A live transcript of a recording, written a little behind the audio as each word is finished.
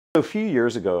A few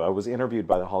years ago, I was interviewed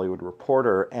by The Hollywood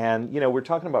Reporter, and we're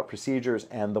talking about procedures,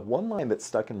 and the one line that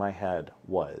stuck in my head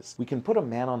was, "We can put a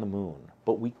man on the moon,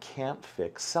 but we can't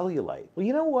fix cellulite." Well,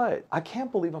 you know what? I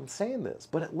can't believe I'm saying this,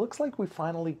 but it looks like we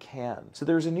finally can. So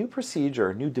there's a new procedure,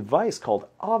 a new device called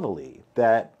Ovally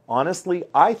that honestly,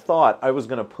 I thought I was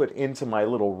going to put into my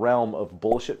little realm of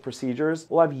bullshit procedures.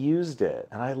 Well, I've used it,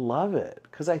 and I love it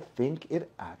because I think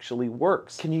it actually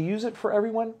works. Can you use it for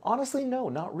everyone? Honestly, no,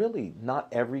 not really. Not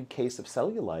every case of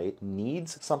cellulite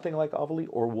needs something like Ovally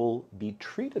or will be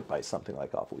treated by something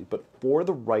like Ovally, but for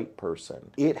the right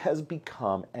person, it has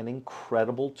become an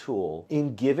incredible tool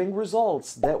in giving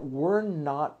results that were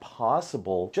not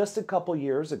possible just a couple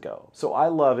years ago. So I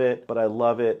love it, but I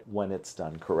love it when it's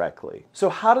done correctly. So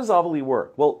how does Ovally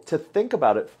work? Well, to think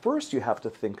about it, first you have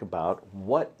to think about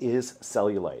what is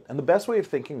cellulite. And the best way of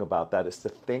thinking about that is to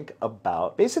think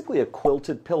about basically a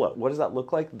quilted pillow. What does that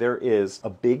look like? There is a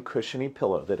big cushiony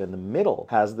pillow that in the middle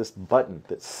has this button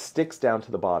that sticks down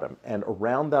to the bottom. And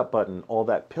around that button, all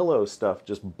that pillow stuff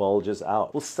just bulges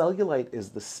out. Well, cellulite is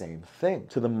the same thing.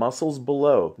 To the muscles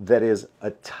below, that is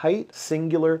a tight,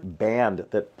 singular band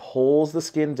that pulls the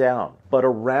skin down. But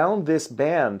around this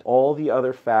band, all the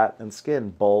other fat and skin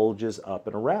bulges up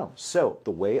and around. So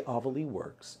the way Ovally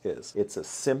works is it's a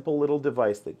simple little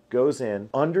device that goes in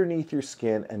underneath your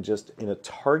skin and just in a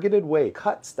targeted way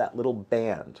cuts that little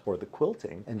band or the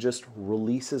quilting and just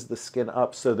releases the skin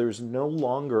up so there's no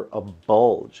longer a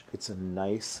bulge. It's a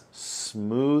nice,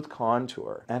 smooth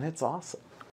contour, and it's awesome.